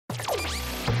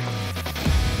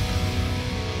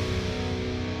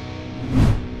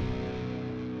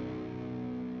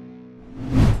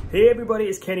Hey everybody,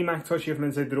 it's Kenny McIntosh here from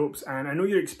Inside the Ropes, and I know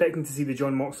you're expecting to see the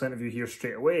Jon Moxley interview here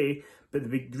straight away,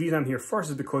 but the reason I'm here first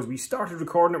is because we started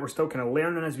recording it. We're still kind of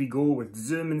learning as we go with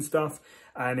Zoom and stuff,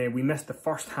 and we missed the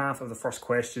first half of the first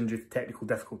question due to technical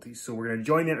difficulties. So we're going to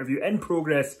join the interview in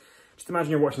progress. Just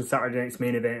imagine you're watching Saturday night's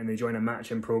main event and they join a match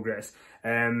in progress.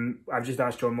 I've just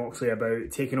asked Jon Moxley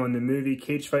about taking on the movie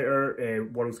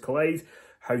Cagefighter, Worlds Collide,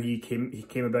 how he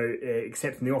came about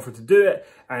accepting the offer to do it,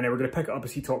 and we're going to pick it up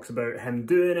as he talks about him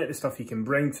doing it, the stuff he can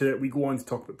bring to it. We go on to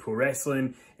talk about pro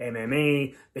wrestling,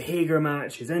 MMA, the Hager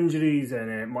match, his injuries,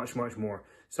 and much, much more.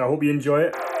 So I hope you enjoy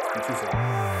it. Speak to you soon.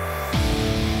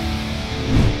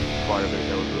 Part of it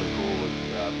that was really cool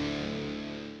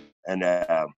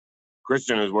was,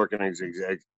 Christian is working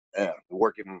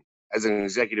as an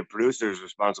executive producer, is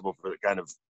responsible for the kind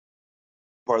of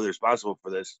partly responsible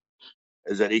for this.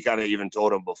 Is that he kind of even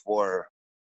told him before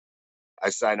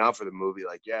I signed off for the movie,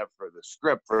 like, yeah, for the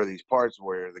script, for these parts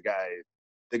where the guy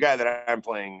that I'm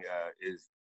playing is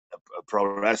a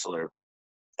pro wrestler,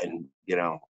 and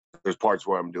there's parts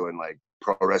where I'm doing like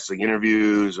pro wrestling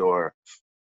interviews or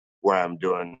where I'm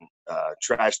doing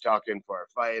trash talking for a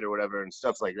fight or whatever and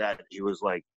stuff like that. He was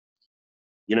like,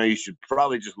 you should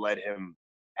probably just let him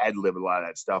ad lib a lot of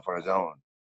that stuff on his own,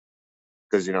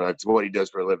 because that's what he does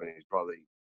for a living. He's probably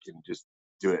can just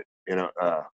do it,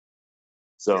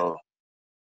 so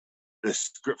the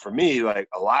script for me, like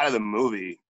a lot of the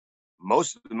movie,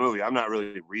 most of the movie, I'm not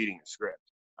really reading a script.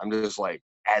 I'm just like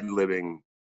ad-libbing,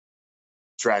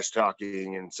 trash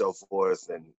talking and so forth.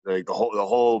 And like the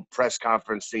whole press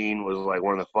conference scene was like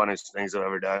one of the funnest things I've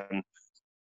ever done.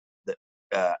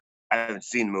 I haven't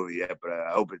seen the movie yet, but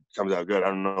I hope it comes out good. I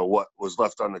don't know what was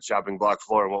left on the chopping block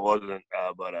floor and what wasn't,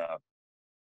 but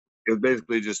it was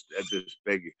basically just at this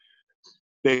big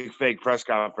fake press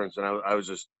conference, and I was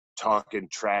just talking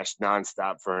trash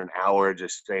nonstop for an hour,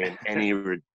 just saying any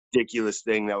ridiculous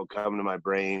thing that would come to my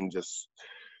brain, just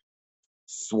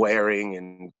swearing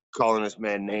and calling this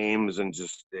man names, and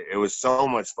it was so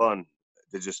much fun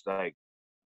to just like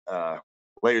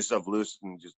let yourself loose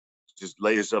and just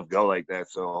let yourself go like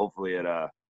that. So hopefully it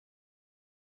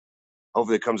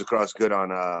comes across good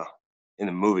on in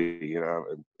the movie.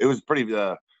 It was pretty.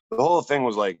 The whole thing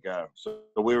was like so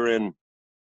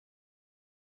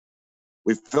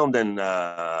we filmed in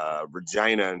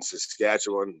Regina and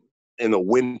Saskatchewan in the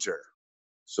winter,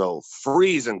 so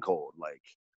freezing cold, like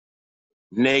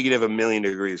negative 1,000,000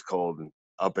 degrees cold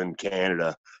up in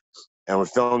Canada, and we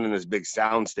filmed in this big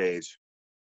sound stage,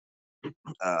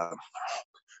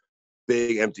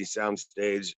 big empty sound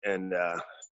stage, and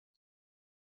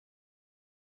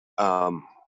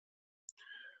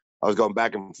I was going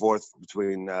back and forth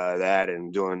between that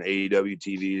and doing AEW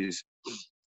TVs,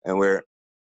 and we're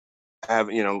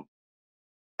having,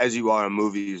 as you are in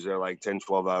movies, they're like 10,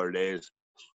 12-hour days,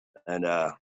 and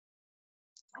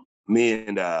me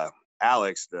and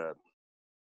Alex,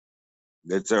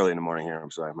 it's early in the morning here. I'm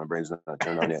sorry, my brain's not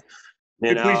turned on yet.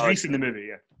 Please recent the movie,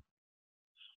 yeah.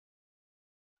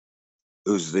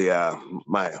 Who's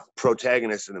my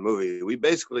protagonist in the movie?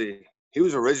 He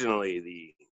was originally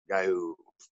the guy who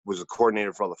was a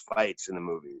coordinator for all the fights in the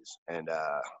movies and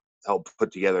helped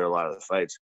put together a lot of the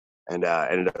fights, and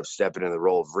ended up stepping in the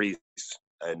role of Reese.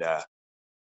 And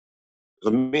so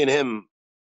me and him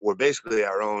were basically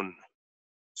our own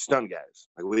stunt guys.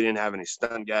 Like, we didn't have any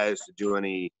stunt guys to do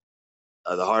any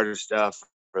the harder stuff,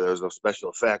 or there was no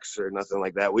special effects or nothing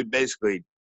like that. We basically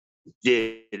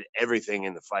did everything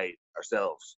in the fight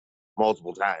ourselves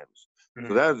multiple times. Mm-hmm.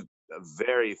 So that was a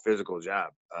very physical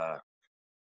job,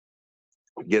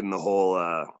 getting the whole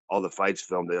all the fights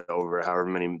filmed over however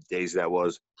many days that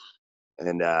was.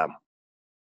 And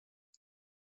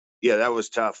yeah, that was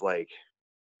tough. Like,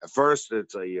 at first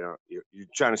it's like, you're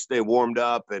trying to stay warmed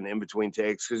up and in between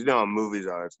takes, because how movies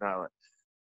are. It's not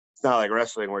like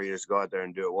wrestling where you just go out there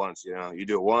and do it once. You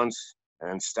do it once and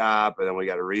then stop, and then we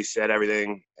got to reset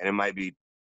everything, and it might be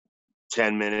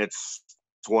 10 minutes,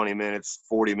 20 minutes,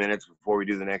 40 minutes before we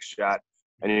do the next shot.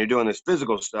 And you're doing this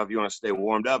physical stuff, you want to stay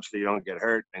warmed up so you don't get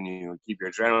hurt, and you keep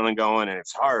your adrenaline going, and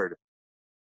it's hard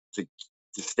to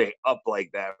stay up like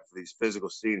that for these physical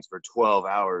scenes for 12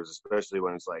 hours, especially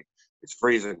when it's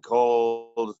freezing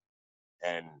cold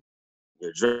and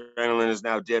your adrenaline is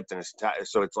now dipped, and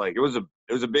so it's like it was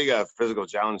a big physical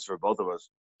challenge for both of us.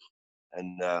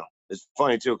 And it's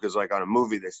funny too, because like on a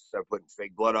movie they start putting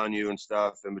fake blood on you and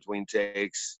stuff in between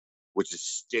takes, which is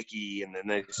sticky, and then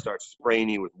they start spraying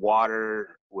you with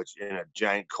water, which in a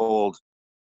giant cold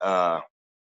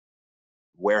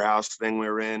warehouse thing we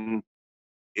were in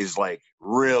is like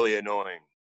really annoying.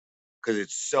 because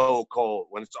it's so cold.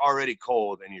 When it's already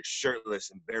cold and you're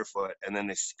shirtless and barefoot, and then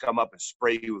they come up and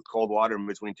spray you with cold water in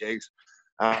between takes,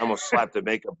 I almost slapped the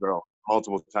makeup girl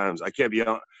multiple times. I kept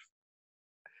going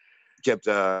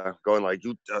like,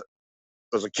 I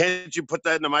was like, can't you put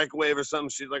that in the microwave or something?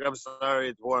 She's like, I'm sorry,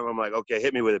 it's warm. I'm like, okay,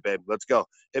 hit me with it, babe. Let's go.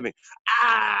 Hit me.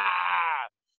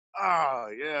 Oh,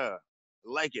 yeah. I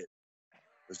like it.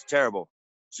 It's terrible.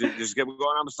 She just kept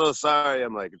going, I'm so sorry.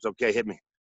 I'm like, it's okay, hit me.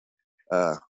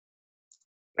 It's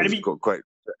quite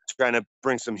trying to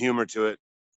bring some humor to it.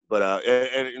 But,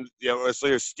 so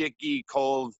you're sticky,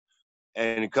 cold,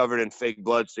 and covered in fake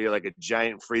blood, so you're like a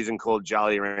giant freezing cold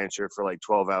Jolly Rancher for like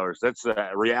 12 hours. That's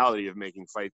the reality of making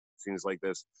fight scenes like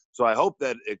this. So I hope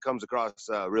that it comes across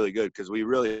really good, because we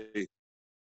really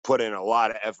put in a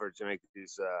lot of effort to make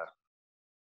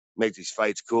these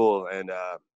fights cool. And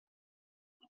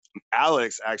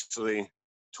Alex actually,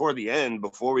 toward the end,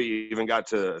 before we even got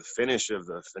to the finish of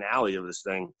the finale of this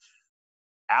thing,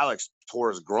 Alex tore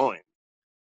his groin.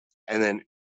 And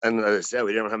as I said,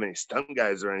 we didn't have any stunt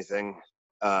guys or anything.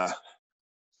 I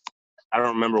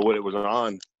don't remember what it was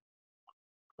on,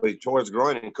 but he tore his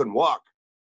groin and couldn't walk.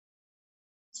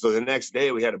 So the next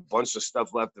day we had a bunch of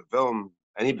stuff left to film,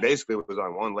 and he basically was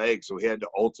on one leg. So we had to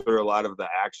alter a lot of the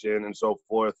action and so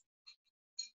forth.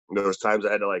 And there was times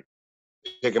I had to like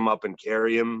pick him up and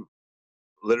carry him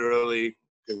literally,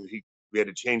 because we had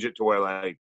to change it to where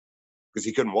like, because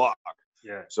he couldn't walk.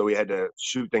 Yeah. So we had to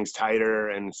shoot things tighter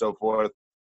and so forth.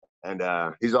 And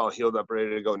he's all healed up,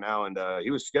 ready to go now. And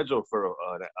he was scheduled for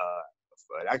an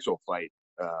actual fight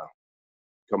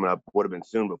coming up. Would have been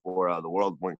soon before the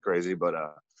world went crazy, but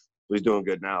he's doing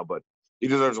good now. But he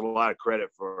deserves a lot of credit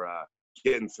for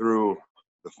getting through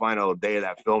the final day of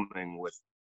that filming with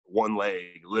one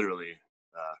leg, literally,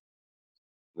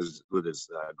 with his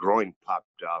groin popped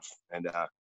off. And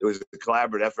it was a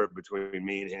collaborative effort between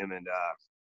me and him and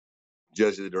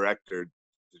Judge, the director,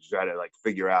 to try to like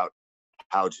figure out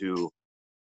how to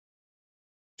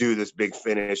do this big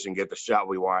finish and get the shot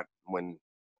we want when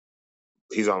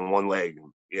he's on one leg.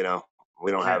 You know,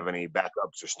 we don't have any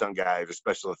backups or stunt guys or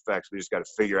special effects. We just got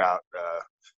to figure out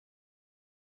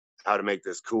how to make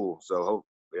this cool. So,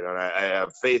 you know, I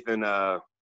have faith in the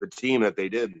team that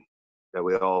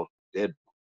we all did.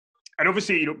 And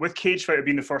obviously, you know, with Cagefighter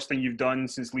being the first thing you've done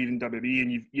since leaving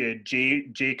WWE, and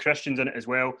Jay Christian's in it as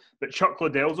well, but Chuck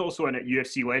Liddell's also in it,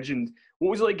 UFC legend.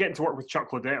 What was it like getting to work with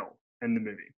Chuck Liddell in the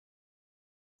movie?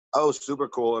 Oh, super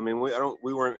cool. I mean,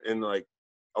 we weren't in like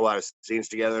a lot of scenes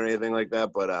together or anything like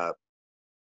that, but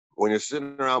when you're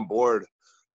sitting around bored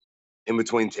in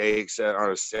between takes on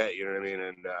a set, you know what I mean?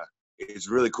 And it's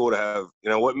really cool to have,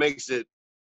 you know, what makes it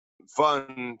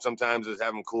fun sometimes is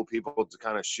having cool people to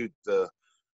kind of shoot the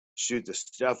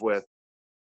stuff with.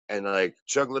 And like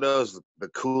Chuck Liddell's the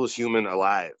coolest human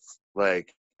alive.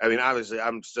 Like, I mean, obviously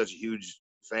I'm such a huge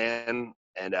fan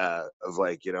and of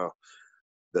like, you know,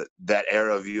 that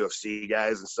era of UFC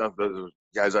guys and stuff. Those are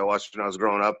guys I watched when I was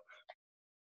growing up.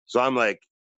 So I'm like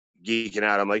geeking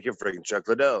out. I'm like, you're freaking Chuck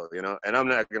Liddell, you know? And I'm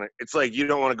not gonna, it's like, you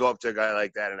don't want to go up to a guy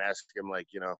like that and ask him like,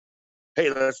 you know, hey,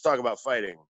 let's talk about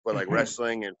fighting. But like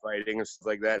wrestling and fighting and stuff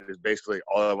like that is basically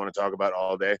all I want to talk about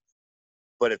all day.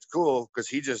 But it's cool because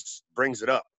he just brings it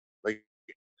up. Like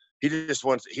he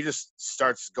just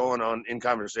starts going on in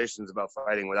conversations about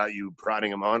fighting without you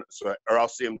prodding him on. So, or I'll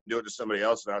see him do it to somebody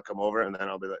else and I'll come over and then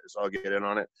I'll be like, so I'll get in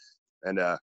on it. And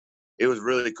it was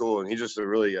really cool. And he's just a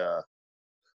really,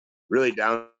 really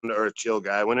down to earth, chill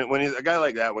guy. When he's a guy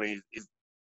like that, when he's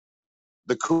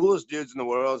the coolest dudes in the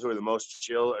world who are the most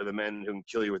chill are the men who can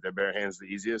kill you with their bare hands the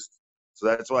easiest. So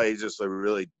that's why he's just a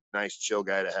really nice, chill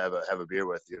guy to have a beer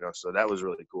with, you know. So that was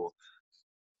really cool.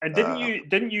 And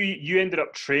didn't you ended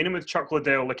up training with Chuck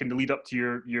Liddell like in the lead up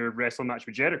to your wrestling match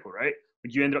with Jericho, right?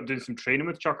 Like you ended up doing some training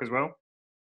with Chuck as well?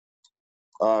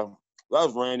 That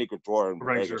was Randy Couture in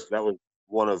Vegas. Sure. That was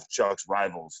one of Chuck's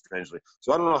rivals, strangely.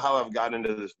 So I don't know how I've gotten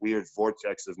into this weird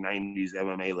vortex of 90s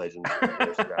MMA legends.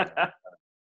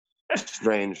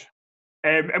 Strange.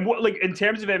 And what, like, in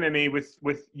terms of MMA,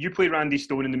 with you play Randy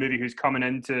Stone in the movie, who's coming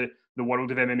into the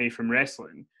world of MMA from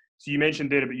wrestling. So you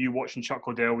mentioned there about you watching Chuck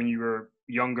Liddell when you were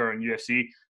younger in UFC.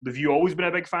 Have you always been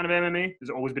a big fan of MMA? Has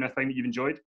it always been a thing that you've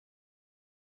enjoyed?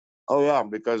 Oh yeah,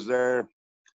 because their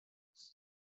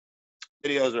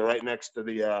videos are right next to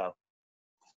the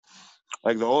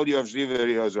like the old UFC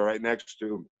videos are right next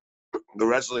to the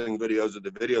wrestling videos at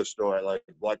the video store at like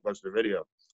Blockbuster Video.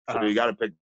 So you got to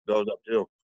pick those up too.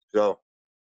 So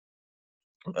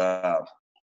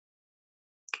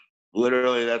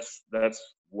literally that's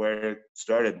where it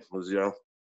started, was, you know,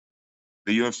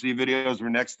 the UFC videos were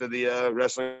next to the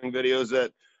wrestling videos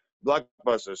at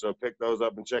Blockbuster. So pick those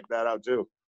up and check that out too.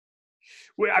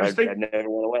 Well, I never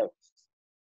went away.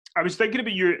 I was thinking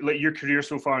about your career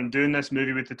so far and doing this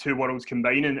movie with the two worlds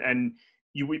combining, and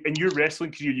you in your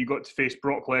wrestling career you got to face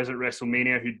Brock Lesnar at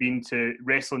WrestleMania, who'd been to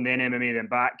wrestling then MMA then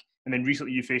back, and then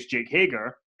recently you faced Jake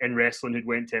Hager in wrestling, who'd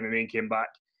went to MMA and came back.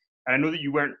 And I know that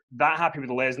you weren't that happy with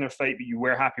the Lesnar fight, but you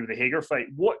were happy with the Hager fight.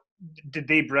 What did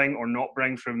they bring or not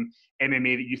bring from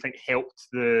MMA that you think helped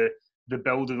the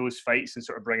build of those fights and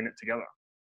sort of bringing it together?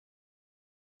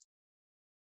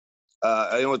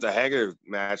 I know with the Hager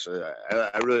match,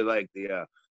 I really like the.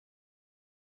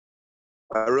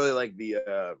 I really like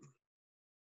the.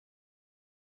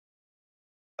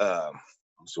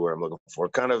 What's the word I'm looking for?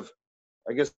 Kind of,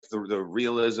 I guess the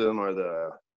realism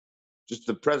or just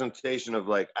the presentation of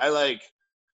like, I like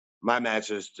my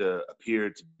matches to appear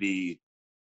to be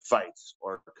fights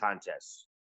or contests.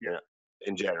 You know,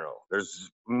 in general,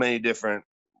 there's many different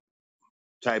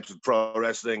types of pro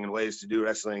wrestling and ways to do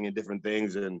wrestling and different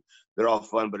things, and they're all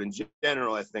fun. But in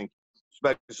general, I think,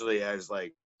 especially as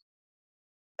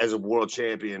a world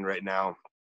champion right now,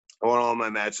 I want all my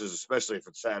matches, especially if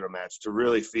it's a title match, to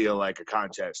really feel like a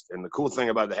contest. And the cool thing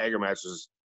about the Hager match is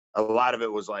a lot of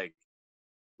it was like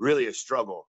really a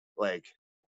struggle. Like,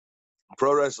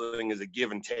 pro wrestling is a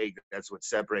give and take. That's what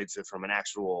separates it from an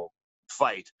actual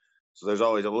fight. So there's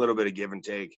always a little bit of give and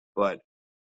take, but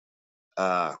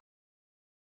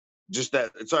just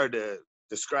that it's hard to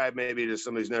describe maybe to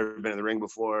somebody who's never been in the ring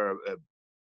before,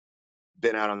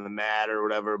 been out on the mat or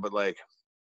whatever, but like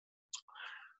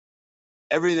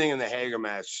everything in the Hager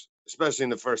match, especially in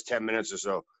the first 10 minutes or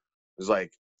so, was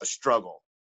like a struggle.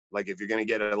 Like if you're going to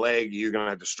get a leg, you're going to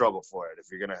have to struggle for it. If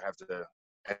you're going to have to,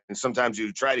 and sometimes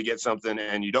you try to get something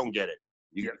and you don't get it.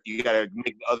 You got to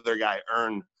make the other guy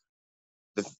earn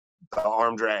the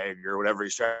arm drag or whatever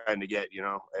he's trying to get, you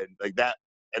know, and like that.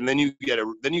 And then you get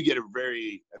a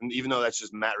very, and even though that's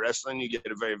just mat wrestling, you get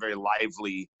a very, very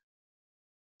lively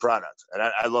product. And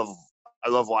I love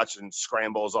watching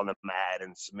scrambles on the mat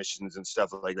and submissions and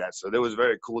stuff like that. So it was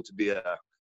very cool to be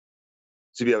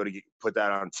able to put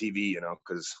that on TV, you know,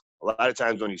 because a lot of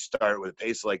times when you start with a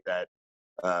pace like that,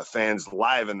 fans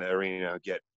live in the arena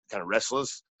get kind of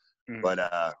restless. Mm-hmm. But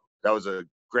that was a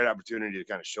great opportunity to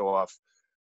kind of show off,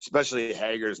 especially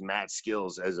Hager's mat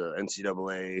skills as a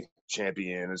NCAA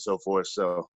champion and so forth.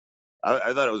 So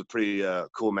I thought it was a pretty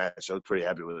cool match. I was pretty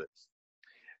happy with it.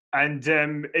 And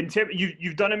in terms,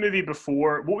 you've done a movie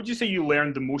before. What would you say you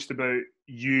learned the most about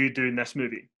you doing this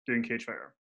movie, doing Cagefighter?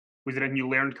 Was there anything you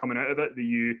learned coming out of it that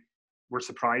you were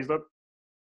surprised at?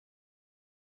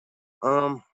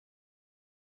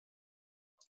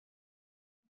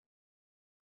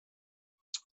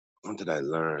 What did I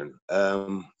learn?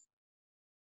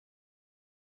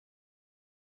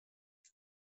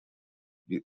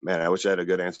 Man, I wish I had a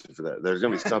good answer for that. There's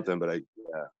gonna be something, but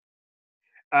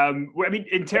well, I mean,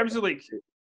 in terms of like,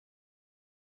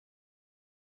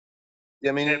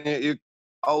 yeah, I mean, you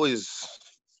always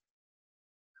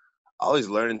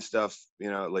learning stuff, you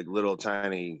know, like little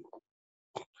tiny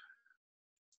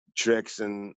tricks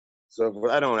and so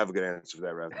forth. I don't have a good answer for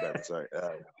that right off the bat. Sorry.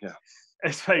 Yeah,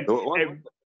 it's fine.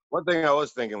 One thing I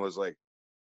was thinking was like,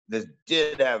 this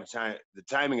did have time. The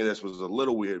timing of this was a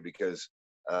little weird because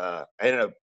I ended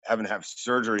up having to have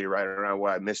surgery right around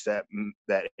where I missed that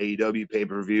AEW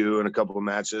pay-per-view and a couple of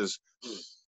matches.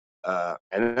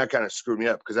 And that kind of screwed me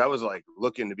up because I was like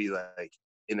looking to be like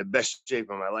in the best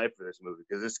shape of my life for this movie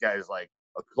because this guy's like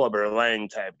a Clubber Lang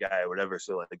type guy or whatever.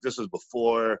 So like this was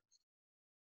before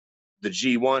the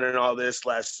G1 and all this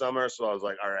last summer. So I was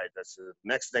like, all right, that's the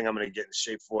next thing I'm going to get in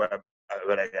shape for.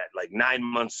 But I got like 9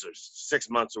 months or 6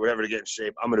 months or whatever to get in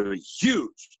shape. I'm going to be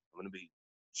huge. I'm going to be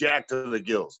jacked to the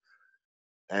gills.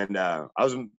 And I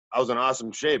was in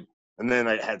awesome shape. And then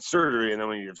I had surgery. And then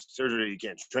when you have surgery, you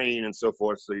can't train and so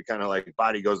forth. So you kind of like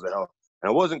body goes to hell. And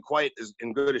I wasn't quite as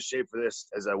in good a shape for this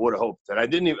as I would have hoped. And I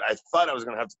thought I was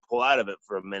going to have to pull out of it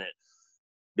for a minute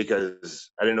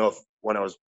because I didn't know if when I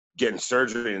was getting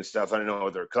surgery and stuff, I didn't know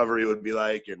what the recovery would be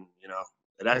like. And, you know,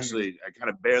 it actually, I kind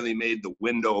of barely made the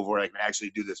window of where I can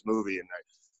actually do this movie. And I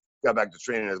got back to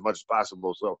training as much as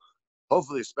possible. So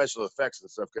hopefully special effects and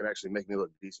stuff can actually make me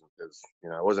look decent because, you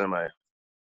know, I wasn't in my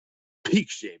peak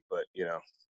shape, but, you know,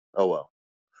 oh well.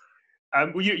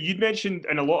 Well, you'd mentioned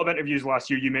in a lot of interviews last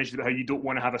year, you mentioned about how you don't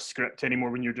want to have a script anymore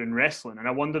when you're doing wrestling. And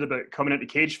I wondered about coming into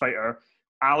Cagefighter.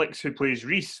 Alex, who plays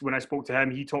Reese, when I spoke to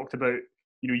him, he talked about,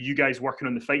 you know, you guys working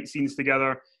on the fight scenes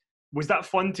together. Was that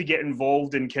fun to get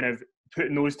involved in kind of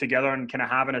putting those together and kind of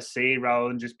having a say rather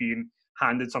than just being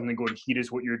handed something going, here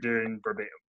is what you're doing verbatim?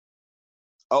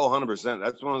 Oh, 100%.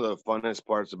 That's one of the funnest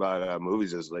parts about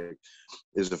movies is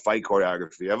the fight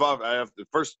choreography. I have the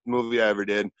first movie I ever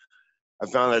did. I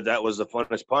found that was the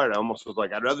funnest part. I almost was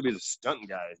like, I'd rather be the stunt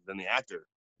guy than the actor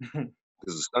because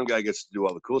the stunt guy gets to do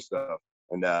all the cool stuff.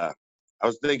 And I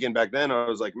was thinking back then, I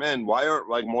was like, man, why aren't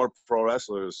like more pro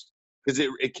wrestlers? Because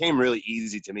it came really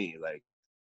easy to me. Like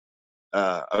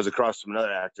I was across from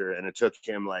another actor, and it took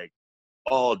him like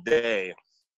all day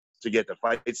to get the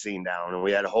fight scene down, and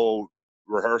we had a whole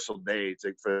rehearsal day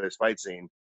for this fight scene,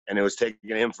 and it was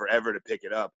taking him forever to pick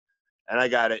it up, and I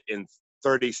got it in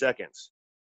 30 seconds.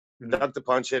 Mhm. Duck the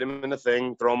punch, hit him in the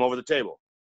thing, throw him over the table,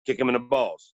 kick him in the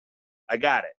balls. I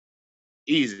got it.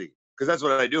 Easy. Because that's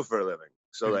what I do for a living.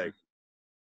 So like,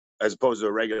 as opposed to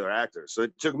a regular actor. So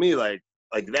it took me like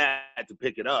that to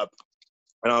pick it up.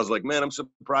 And I was like, man, I'm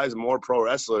surprised more pro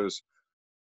wrestlers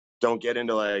don't get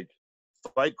into like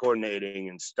fight coordinating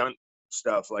and stunt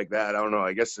stuff like that. I don't know.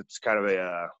 I guess it's kind of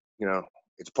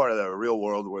it's part of the real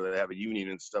world where they have a union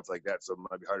and stuff like that. So it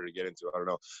might be harder to get into. I don't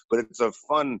know. But it's a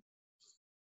fun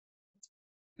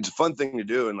thing to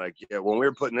do. And like, yeah, when we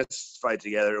were putting this fight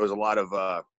together, it was a lot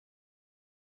of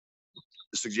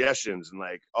suggestions and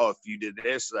like, oh, if you did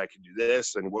this, I could do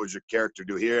this. And what would your character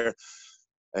do here?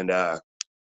 And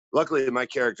luckily, my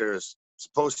character is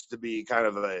supposed to be kind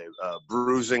of a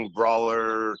bruising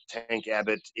brawler, Tank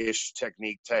Abbott-ish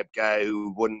technique type guy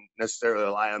who wouldn't necessarily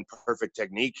rely on perfect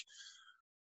technique,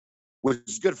 which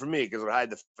is good for me because it would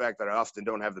hide the fact that I often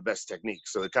don't have the best technique.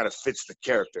 So it kind of fits the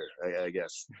character, I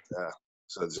guess.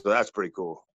 So that's pretty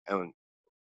cool. And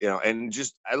and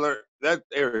just I learned that.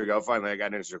 There we go. Finally, I got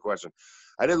to answer your question.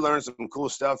 I did learn some cool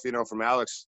stuff, from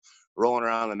Alex rolling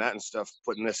around the mat and stuff,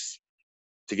 putting this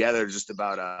together, just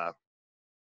about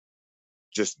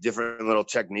just different little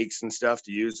techniques and stuff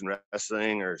to use in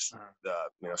wrestling or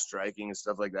striking and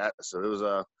stuff like that. So it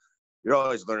was you're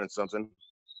always learning something.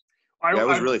 Yeah, it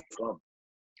was really fun.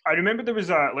 I remember there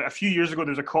was a few years ago, there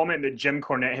was a comment that Jim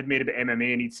Cornette had made about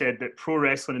MMA, and he'd said that pro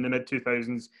wrestling in the mid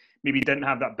 2000s maybe didn't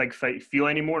have that big fight feel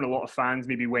anymore, and a lot of fans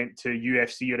maybe went to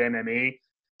UFC or MMA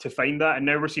to find that. And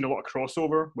now we're seeing a lot of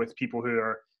crossover with people who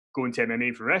are going to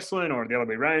MMA for wrestling or the other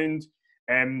way around.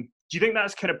 Do you think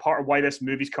that's kind of part of why this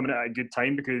movie's coming out at a good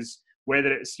time? Because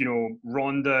whether it's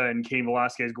Ronda and Cain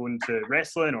Velasquez going to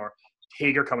wrestling or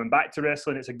Hager coming back to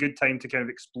wrestling, it's a good time to kind of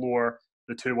explore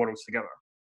the two worlds together.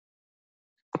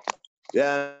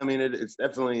 Yeah, I mean, it's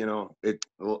definitely, a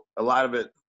lot of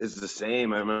it is the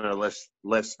same. I remember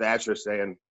Les Thatcher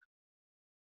saying,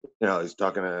 he's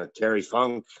talking to Terry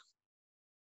Funk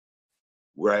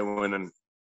right when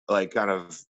like kind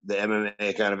of the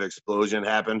MMA kind of explosion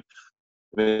happened.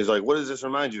 And he's like, what does this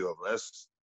remind you of, Les?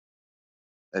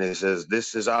 And he says,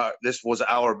 this was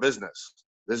our business.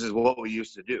 This is what we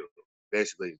used to do,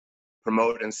 basically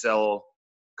promote and sell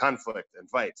conflict and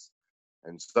fights.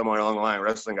 And somewhere along the line,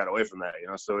 wrestling got away from that,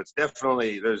 So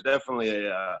there's definitely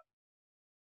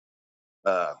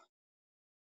a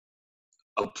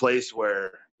place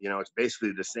where it's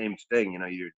basically the same thing.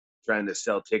 You're trying to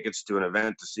sell tickets to an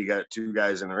event to see two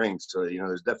guys in the ring. So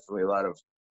there's definitely a lot of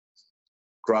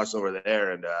crossover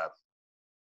there,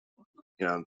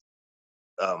 and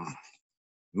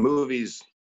movies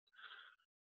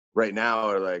right now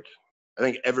are like, I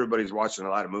think everybody's watching a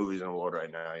lot of movies in the world right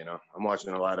now. I'm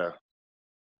watching a lot of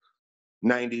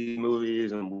 90s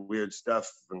movies and weird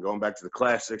stuff and going back to the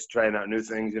classics, trying out new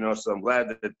things, So I'm glad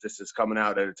that this is coming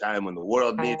out at a time when the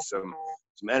world needs some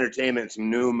entertainment, some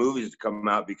new movies to come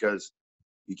out, because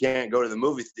you can't go to the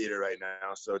movie theater right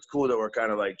now. So it's cool that we're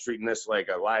kind of like treating this like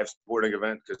a live sporting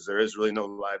event, because there is really no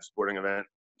live sporting event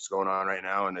that's going on right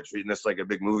now. And they're treating this like a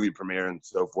big movie premiere and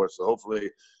so forth. So hopefully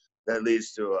that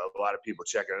leads to a lot of people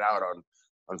checking it out on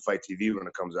Fight TV when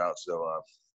it comes out. So I'm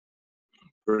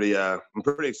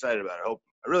pretty excited about it.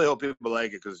 I really hope people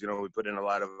like it, because we put in a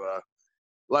lot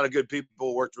of good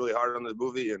people, worked really hard on the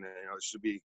movie, and it should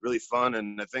be really fun.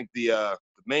 And I think the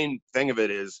main thing of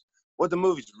it is what the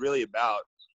movie's really about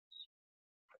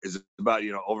is about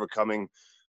overcoming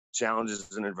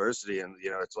challenges and adversity. And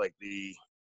it's like the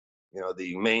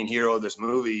main hero of this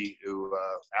movie, who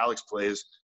Alex plays,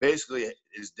 basically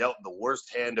is dealt the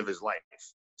worst hand of his life.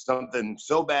 Something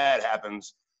so bad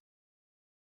happens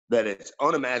that it's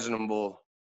unimaginable,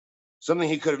 something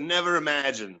he could have never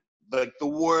imagined. Like the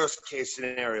worst case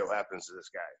scenario happens to this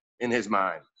guy in his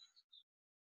mind,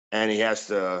 and he has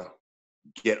to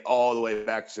get all the way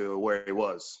back to where he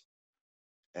was.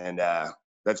 And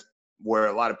that's where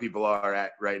a lot of people are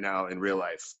at right now in real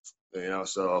life,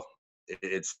 so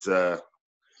it's kind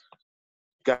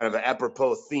of an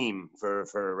apropos theme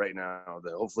for right now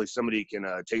that hopefully somebody can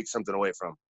take something away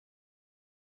from.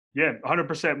 Yeah,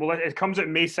 100%. Well, it comes out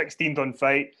May 16th on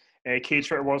Fight,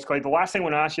 Cagefighter Worlds Collide. The last thing I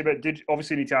want to ask you about,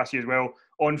 obviously need to ask you as well,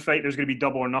 on Fight there's going to be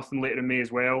Double or Nothing later in May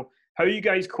as well. How are you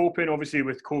guys coping, obviously,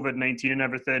 with COVID-19 and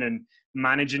everything, and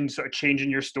managing, sort of changing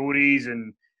your stories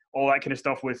and all that kind of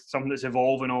stuff with something that's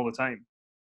evolving all the time?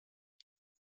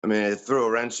 I mean, it threw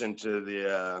a wrench into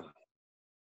the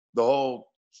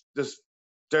whole, this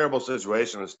terrible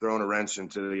situation has thrown a wrench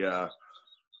into the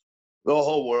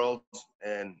whole world,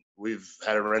 and we've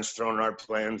had a wrench thrown in our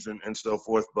plans and so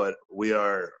forth. But we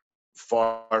are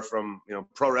far from,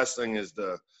 pro wrestling is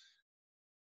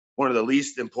one of the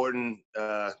least important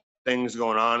things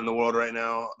going on in the world right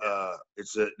now.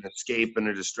 It's an escape and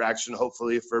a distraction,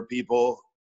 hopefully, for people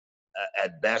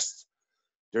at best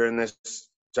during this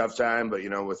tough time. But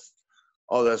with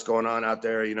all that's going on out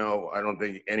there, I don't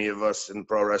think any of us in the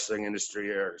pro wrestling industry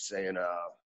are saying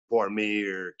poor me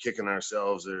or kicking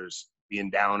ourselves or being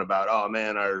down about, oh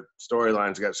man, our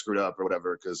storylines got screwed up or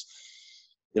whatever, because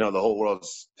the whole world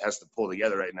has to pull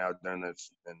together right now during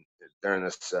this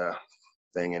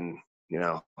thing. And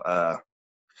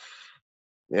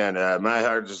my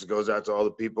heart just goes out to all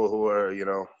the people who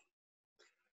are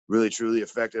really truly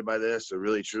affected by this, or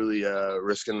really truly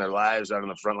risking their lives out on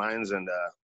the front lines. And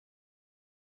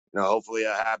hopefully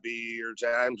happier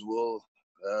times will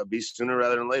be sooner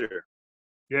rather than later.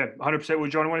 Yeah, 100%. Well,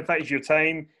 John, I want to thank you for your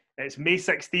time. It's May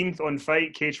 16th on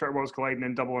Fight, Cagefighter Worlds Collide, and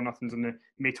then Double or Nothing's on the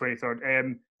May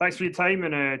 23rd. Thanks for your time,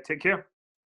 and take care.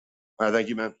 All right, thank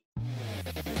you, man.